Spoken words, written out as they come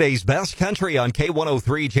Today's Best Country on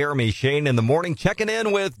K103. Jeremy Shane in the morning, checking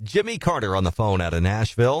in with Jimmy Carter on the phone out of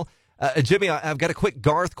Nashville. Jimmy, I've got a quick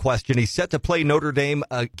Garth question. He's set to play Notre Dame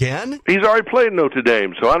again? He's already played Notre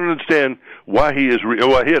Dame, so I don't understand why he is.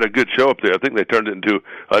 Well, he had a good show up there. I think they turned it into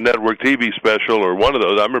a network TV special or one of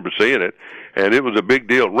those. I remember seeing it, and it was a big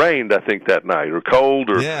deal. It rained, I think, that night, or cold,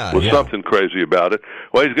 or was something crazy about it.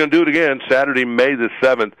 Well, he's going to do it again Saturday, May the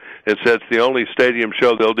 7th. It says it's the only stadium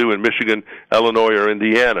show they'll do in Michigan, Illinois, or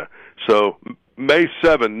Indiana. So May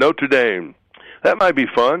 7th, Notre Dame. That might be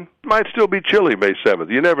fun. Might still be chilly May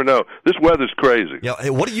 7th. You never know. This weather's crazy. Yeah. Hey,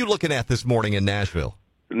 what are you looking at this morning in Nashville?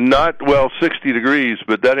 Not, 60 degrees,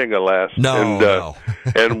 but that ain't going to last. No.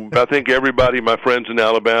 And I think everybody, my friends in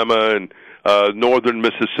Alabama and northern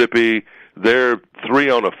Mississippi, they're 3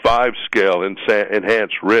 on a 5 scale in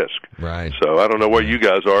enhanced risk. Right. So I don't know where you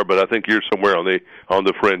guys are, but I think you're somewhere on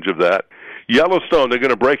the fringe of that. Yellowstone, they're going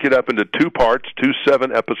to break it up into 2 parts, 2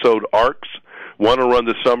 7-episode arcs. One will run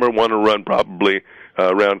this summer, one will run probably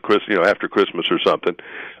around Christmas, after Christmas or something.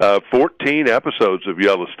 14 episodes of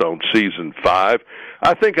Yellowstone, season 5.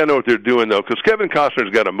 I think I know what they're doing, though, because Kevin Costner's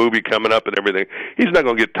got a movie coming up and everything. He's not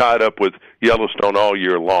going to get tied up with Yellowstone all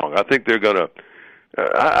year long. I think they're going to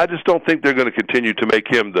I just don't think they're going to continue to make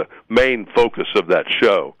him the main focus of that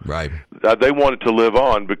show. Right. They want it to live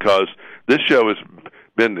on because this show has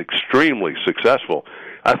been extremely successful.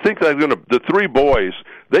 I think they're going to, the 3 boys,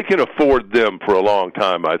 they can afford them for a long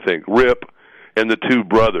time, I think. Rip and the 2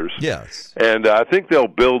 brothers. Yes. And I think they'll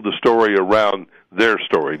build the story around their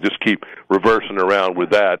story, just keep reversing around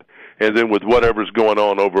with that, and then with whatever's going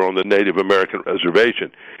on over on the Native American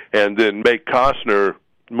reservation, and then make Costner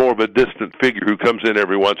more of a distant figure who comes in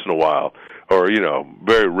every once in a while, or,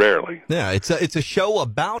 very rarely. Yeah, it's a show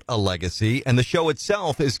about a legacy, and the show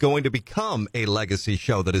itself is going to become a legacy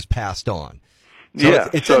show that is passed on. So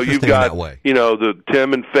it's so you've got, that way. The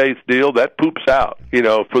Tim and Faith deal, that poops out,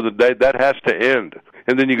 for the day, that has to end.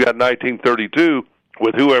 And then you got 1932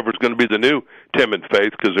 with whoever's going to be the new Tim and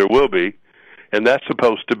Faith, because there will be, and that's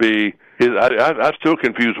supposed to be, I'm still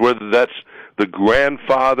confused whether that's the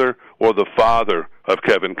grandfather or the father of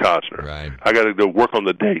Kevin Costner. Right. I got to go work on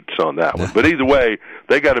the dates on that one. But either way,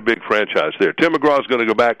 they got a big franchise there. Tim McGraw's going to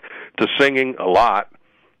go back to singing a lot.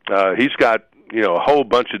 He's got a whole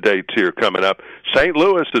bunch of dates here coming up. St.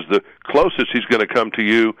 Louis is the closest he's going to come to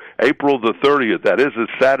you, April the 30th. That is a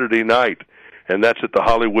Saturday night, and that's at the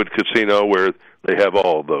Hollywood Casino where they have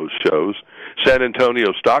all those shows. San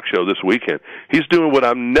Antonio Stock Show this weekend. He's doing what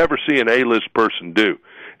I've never seen an A-list person do.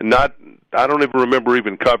 I don't even remember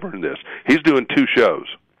even covering this. He's doing 2 shows,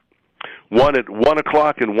 one at 1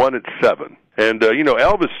 o'clock and one at 7. And,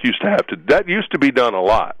 Elvis used to that used to be done a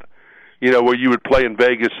lot, where you would play in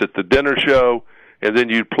Vegas at the dinner show, and then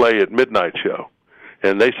you'd play at midnight show.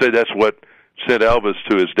 And they say that's what sent Elvis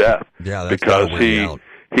to his death. Yeah, that's because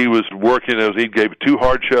he was working, he gave 2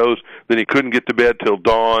 hard shows, then he couldn't get to bed till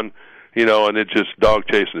dawn, and it just dog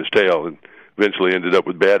chasing his tail, and eventually ended up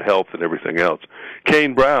with bad health and everything else.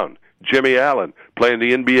 Kane Brown, Jimmy Allen playing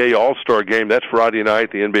the NBA All-Star Game. That's Friday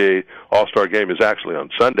night. The NBA All-Star Game is actually on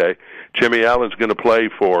Sunday. Jimmy Allen's going to play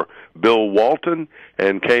for Bill Walton,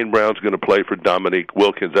 and Kane Brown's going to play for Dominique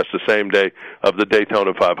Wilkins. That's the same day of the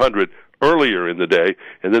Daytona 500, earlier in the day.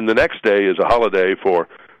 And then the next day is a holiday for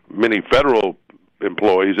many federal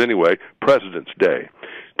employees anyway, President's Day.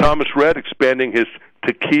 Thomas Rhett expanding his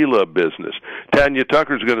tequila business. Tanya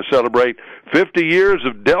Tucker's going to celebrate 50 years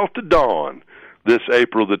of Delta Dawn this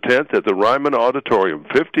April the 10th at the Ryman Auditorium,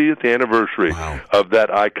 50th anniversary of that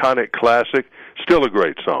iconic classic. Still a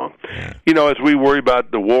great song. Yeah. As we worry about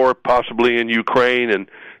the war possibly in Ukraine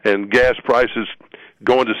and gas prices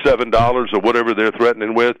going to $7 or whatever they're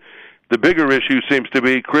threatening with, the bigger issue seems to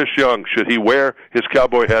be Chris Young. Should he wear his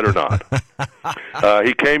cowboy hat or not?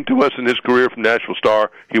 He came to us in his career from Nashville Star.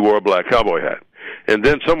 He wore a black cowboy hat. And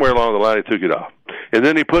then somewhere along the line, he took it off. And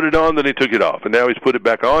then he put it on, then he took it off. And now he's put it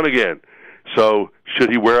back on again. So should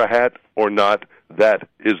he wear a hat or not? That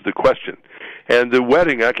is the question. And the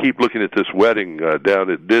wedding, I keep looking at this wedding down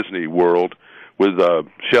at Disney World with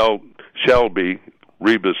Shelby,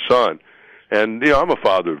 Reba's son. And, I'm a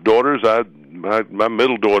father of daughters. My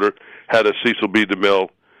middle daughter had a Cecil B. DeMille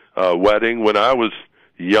wedding. When I was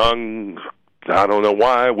young, I don't know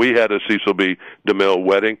why, we had a Cecil B. DeMille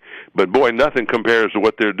wedding. But, boy, nothing compares to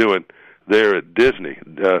what they're doing there at Disney.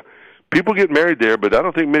 People get married there, but I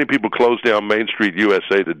don't think many people close down Main Street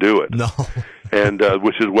USA to do it. No. And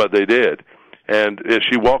which is what they did. And as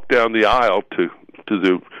she walked down the aisle to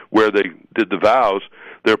where they did the vows,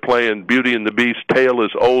 they're playing Beauty and the Beast, Tale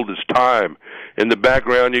as Old as Time. In the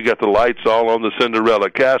background, you got the lights all on the Cinderella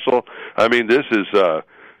Castle. I mean, this is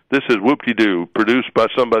This is Whoop-De-Doo, produced by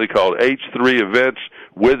somebody called H3 Events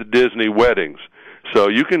with Disney Weddings. So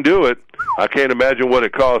you can do it. I can't imagine what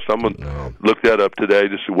it costs. I'm going to look that up today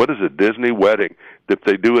to see what is a Disney wedding if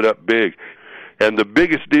they do it up big. And the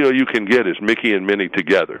biggest deal you can get is Mickey and Minnie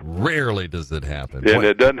together. Rarely does it happen. And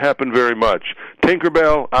it doesn't happen very much.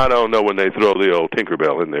 Tinkerbell, I don't know when they throw the old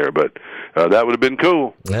Tinkerbell in there, but that would have been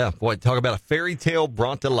cool. Yeah, boy, talk about a fairy tale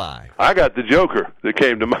brought to life. I got the Joker that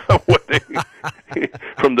came to my wedding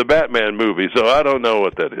from the Batman movie, so I don't know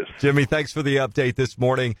what that is. Jimmy, thanks for the update this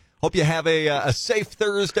morning. Hope you have a safe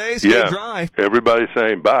Thursday. Stay dry. Everybody's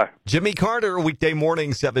saying bye. Jimmy Carter, weekday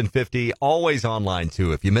morning, 7:50, always online,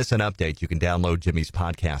 too. If you miss an update, you can download Jimmy's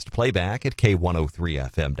podcast playback at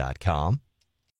K103FM.com.